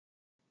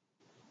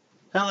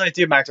Hello,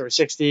 YouTube Max over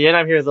 60, and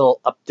I'm here with a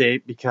little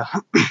update because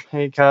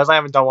I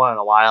haven't done one in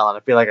a while, and I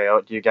feel like I owe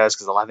it to you guys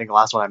because I think the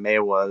last one I made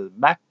was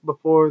back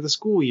before the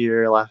school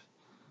year,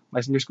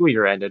 my senior school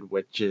year ended,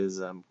 which is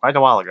quite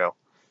a while ago.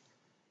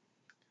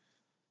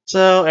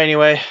 So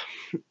anyway,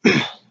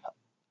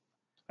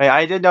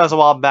 I did notice a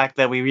while back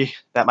that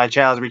that my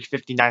channel has reached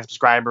 59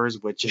 subscribers,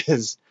 which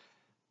is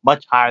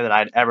much higher than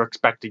I'd ever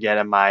expect to get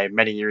in my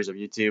many years of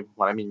YouTube.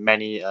 When I mean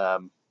many,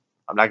 I'm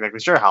not exactly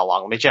sure how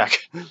long. Let me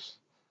check.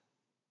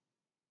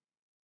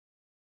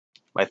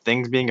 My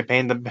thing's being a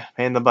pain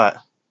in the butt.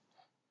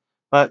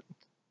 But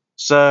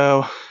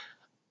so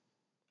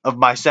of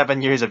my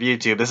 7 years of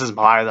YouTube, this is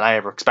higher than I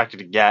ever expected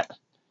to get.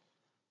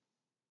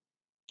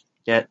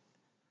 But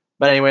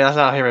anyway, that's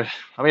not here.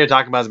 I'm here to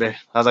talk about,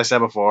 as I said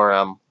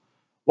before,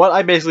 what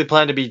I basically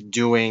plan to be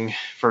doing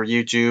for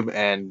YouTube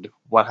and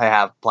what I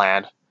have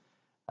planned.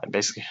 I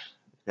basically,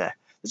 yeah.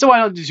 This is why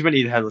I don't do too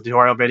many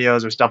tutorial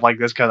videos or stuff like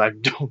this because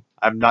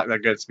I'm not that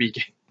good at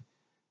speaking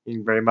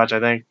very much.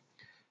 I think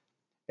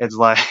it's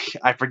like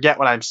I forget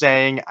what I'm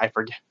saying. I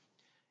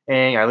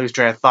lose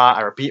train of thought.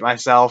 I repeat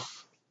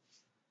myself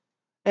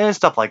and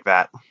stuff like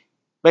that.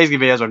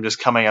 Basically, videos where I'm just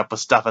coming up with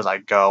stuff as I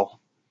go.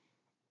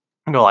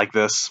 Go like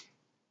this.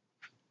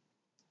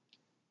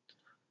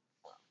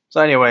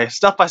 So anyway,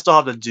 stuff I still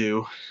have to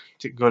do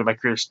to go to my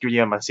Creator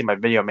Studio and see my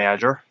video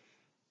manager.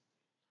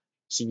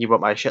 See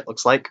what my shit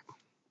looks like.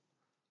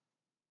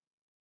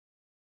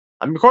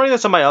 I'm recording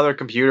this on my other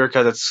computer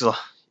because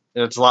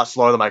it's a lot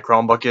slower than my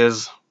Chromebook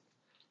is.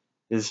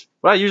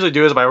 What I usually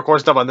do is if I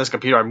record stuff on this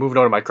computer, I move it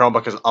over to my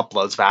Chromebook because it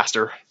uploads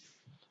faster.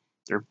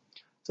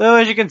 So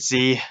as you can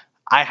see,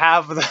 I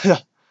have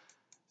the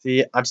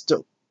see. I'm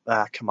still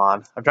come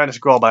on. I'm trying to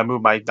scroll, but I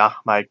moved my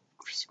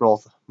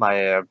scroll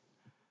my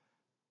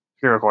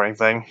screen recording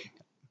thing.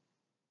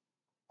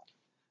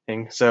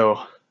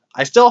 So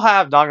I still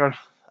have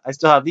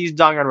these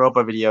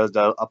Danganronpa videos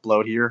to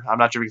upload here. I'm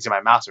not sure if you can see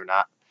my mouse or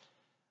not.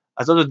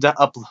 I still have to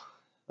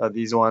upload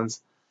these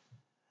ones.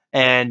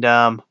 And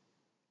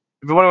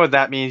if you're wondering what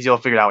that means, you'll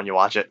figure it out when you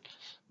watch it.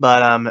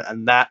 But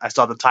and that I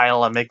still have the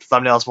title and make the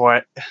thumbnails for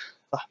it.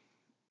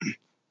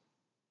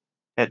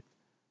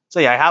 So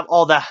yeah, I have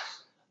all that.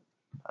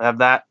 I have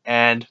that,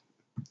 and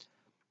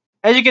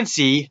as you can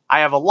see,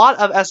 I have a lot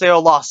of SAO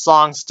Lost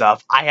Song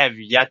stuff I have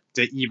yet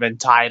to even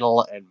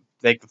title and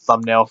make the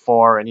thumbnail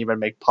for and even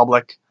make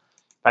public.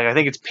 In fact, I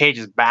think it's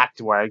pages back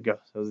to where I go.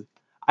 So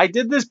I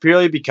did this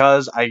purely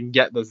because I can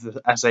get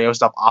the SAO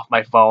stuff off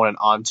my phone and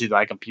onto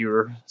my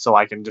computer, so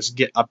I can just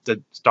get up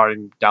to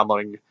starting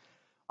uploading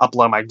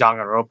my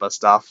Danganronpa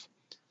stuff.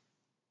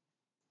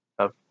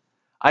 So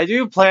I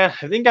do plan.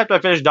 I think after I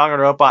finish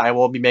Danganronpa, I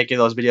will be making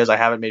those videos I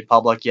haven't made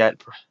public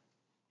yet.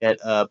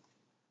 Private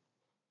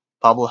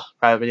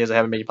videos I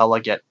haven't made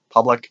public yet.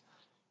 Public.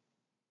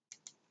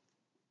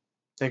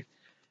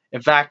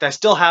 In fact, I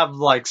still have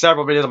like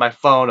several videos on my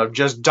phone of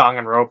just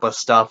Danganronpa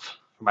stuff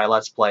for my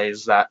Let's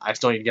Plays that I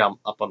still need to get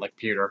up on the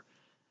computer.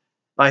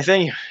 My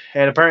thing,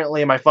 and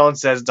apparently my phone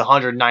says it's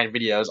 109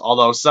 videos,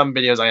 although some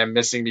videos I am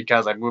missing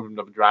because I moved them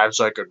to the drive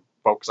so I could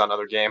focus on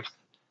another game.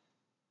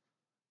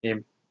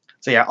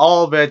 So yeah,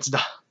 all of it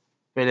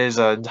is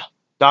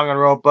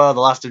Danganronpa,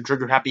 The Last of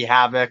Trigger Happy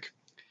Havoc,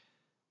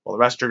 well, the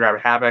rest of Trigger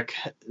Happy Havoc,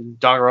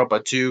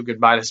 Danganronpa 2,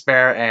 Goodbye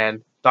Despair,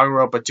 and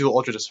Danganronpa 2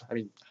 Ultra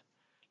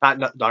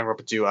not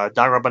Danganronpa 2,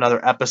 Danganronpa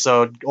Another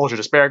Episode, Ultra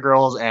Despair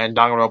Girls, and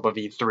Danganronpa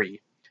V3.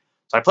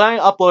 So I plan on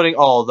uploading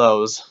all of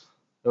those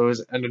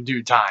in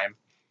due time.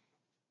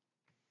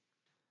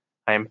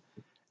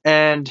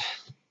 And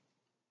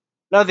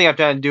another thing I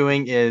plan on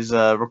doing is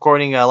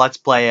recording a Let's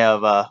Play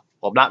of,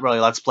 well, not really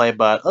Let's Play,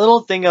 but a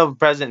little thing of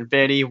President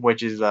Infinity,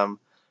 which is a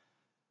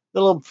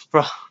little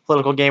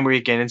political game where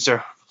you can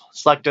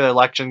select an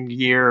election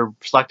year,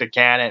 select a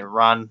candidate, and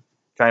run,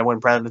 try and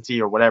win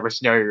presidency or whatever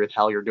scenario the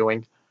hell you're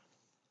doing.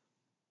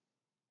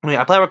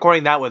 I plan on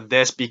recording that with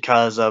this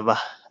because of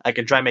I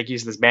can try and make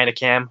use of this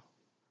Bandicam.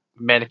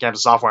 Bandicam is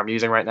the software I'm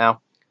using right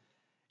now.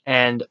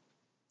 And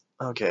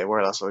okay,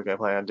 what else are we gonna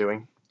plan on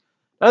doing?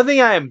 Another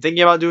thing I am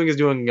thinking about doing is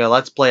doing a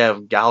Let's Play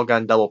of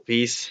Galgun Double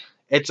Peace.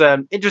 It's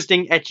an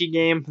interesting, ecchi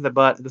game,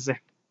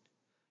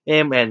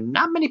 and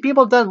not many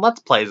people have done Let's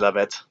Plays of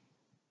it,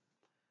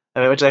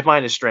 which I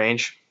find is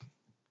strange.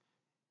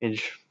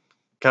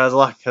 Because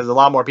a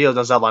lot more people have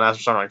done stuff on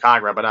Astro and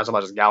Kagura, but not so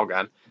much as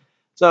Galgun.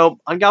 So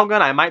on Galgun,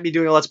 I might be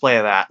doing a Let's Play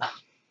of that.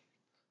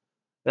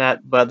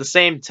 But at the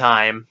same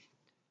time,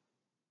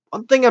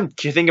 one thing I'm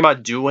thinking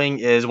about doing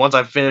is once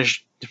I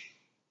finish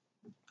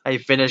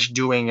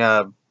doing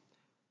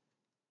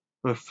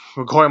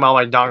recording all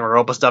my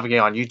Danganronpa stuff again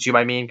on YouTube.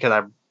 I mean,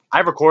 because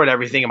I've recorded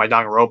everything in my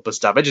Danganronpa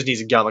stuff. It just needs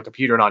to get on the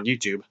computer and on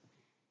YouTube.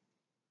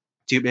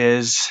 YouTube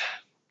is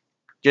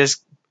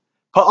just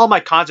put all my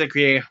content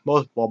creating,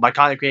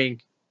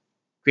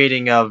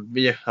 creating of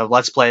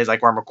Let's Plays,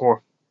 like where I'm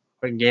recording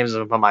games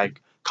on my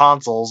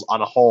consoles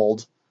on a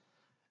hold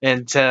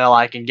until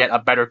I can get a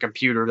better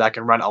computer that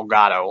can run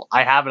Elgato.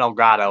 I have an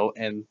Elgato,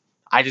 and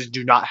I just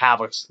do not have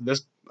a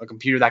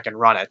computer that can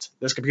run it.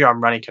 This computer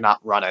I'm running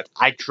cannot run it.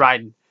 I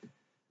tried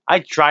I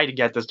tried to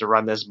get this to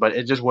run this, but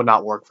it just would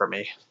not work for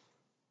me.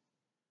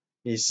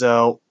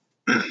 So,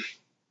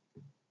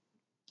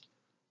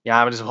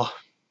 yeah, I'm just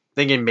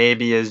thinking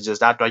maybe is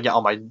just after I get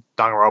all my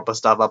Danganronpa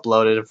stuff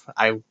uploaded,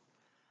 I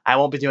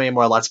won't be doing any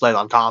more Let's Plays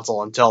on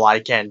console until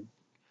I can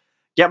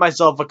get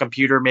myself a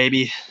computer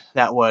maybe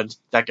that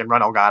can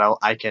run Elgato.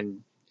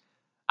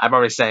 I'm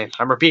already saying,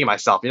 I'm repeating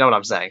myself, you know what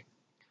I'm saying.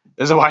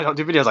 This is why I don't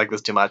do videos like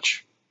this too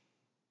much.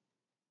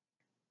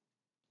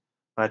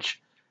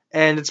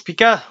 And it's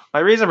because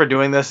my reason for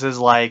doing this is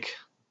like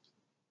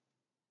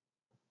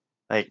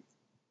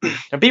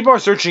if people are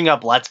searching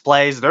up Let's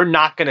Plays, they're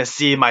not gonna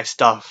see my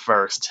stuff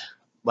first.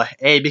 But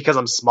because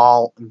I'm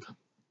small,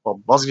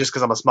 well, mostly just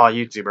because I'm a small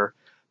YouTuber.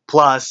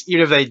 Plus,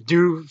 even if they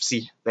do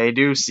see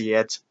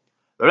it,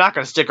 they're not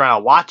gonna stick around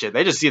and watch it.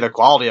 They just see the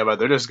quality of it.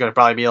 They're just gonna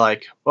probably be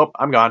like, "Oh,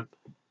 I'm gone."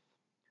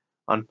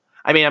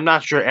 I mean, I'm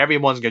not sure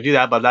everyone's gonna do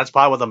that, but that's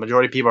probably what the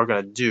majority of people are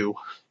gonna do.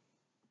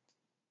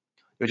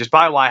 Which is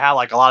probably why I have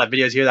like a lot of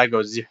videos here that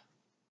goes like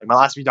my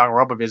last few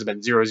Danganronpa videos have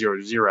been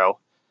 000.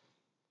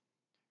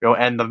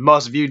 And the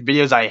most viewed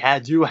videos I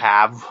do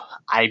have,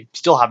 I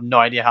still have no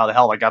idea how the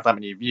hell I got that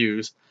many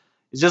views.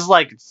 It's just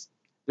like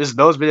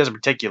those videos in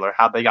particular,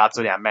 how they got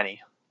so damn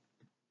many.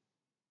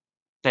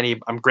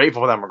 And I'm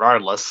grateful for them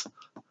regardless,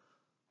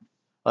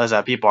 as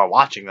people are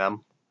watching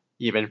them,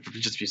 even for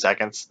just a few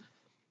seconds.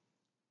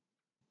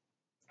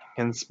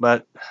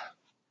 But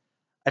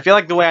I feel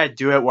like the way I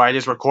do it, where I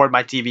just record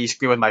my TV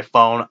screen with my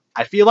phone,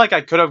 I feel like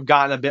I could have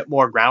gotten a bit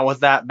more ground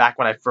with that back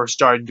when I first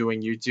started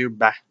doing YouTube,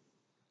 back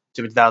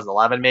to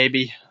 2011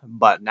 maybe.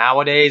 But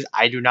nowadays,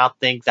 I do not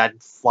think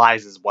that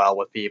flies as well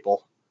with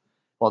people.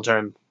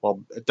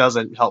 It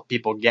doesn't help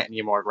people get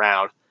any more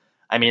ground.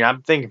 I mean,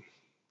 I'm thinking,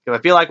 because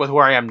I feel like with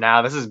where I am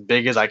now, this is as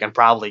big as I can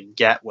probably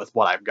get with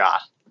what I've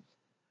got.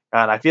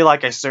 And I feel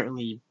like I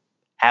certainly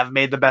have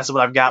made the best of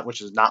what I've got,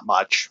 which is not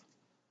much.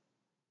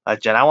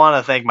 And I want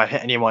to thank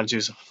any of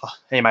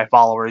my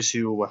followers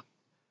who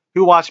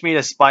watch me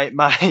despite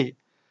my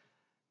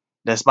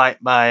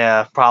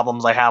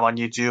problems I have on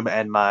YouTube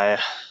and my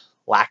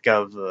lack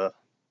of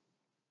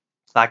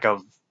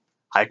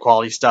high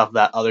quality stuff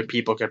that other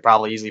people could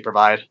probably easily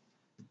provide.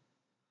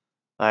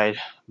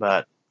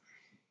 But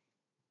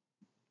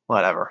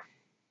whatever.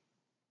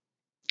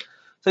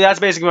 So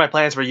that's basically my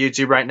plans for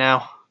YouTube right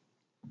now.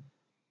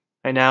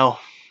 Right now,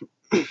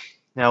 I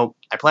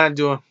plan on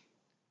doing.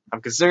 I'm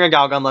considering a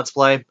Galgun Let's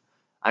Play.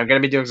 I'm gonna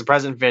be doing some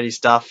President Infinity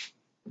stuff.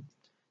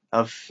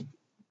 I'm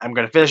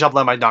gonna finish up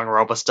my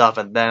Danganronpa stuff,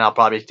 and then I'll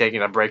probably be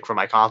taking a break from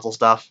my console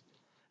stuff.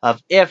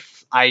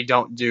 If I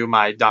don't do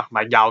my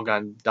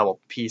Galgun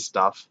Double P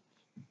stuff.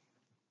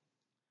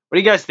 What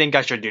do you guys think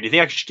I should do? Do you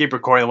think I should keep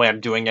recording the way I'm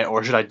doing it,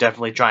 or should I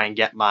definitely try and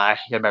get a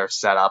better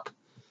setup?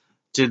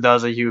 To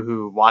those of you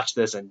who watch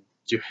this and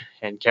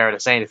care to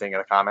say anything in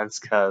the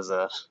comments, because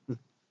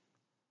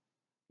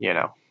you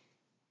know.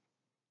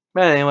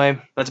 But anyway,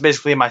 that's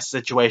basically my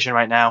situation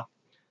right now.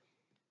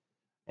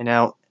 And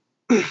now,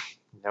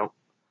 nope.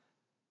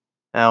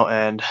 Now,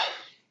 and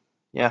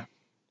yeah,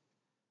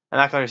 I'm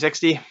Mac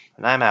 60,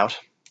 and I'm out.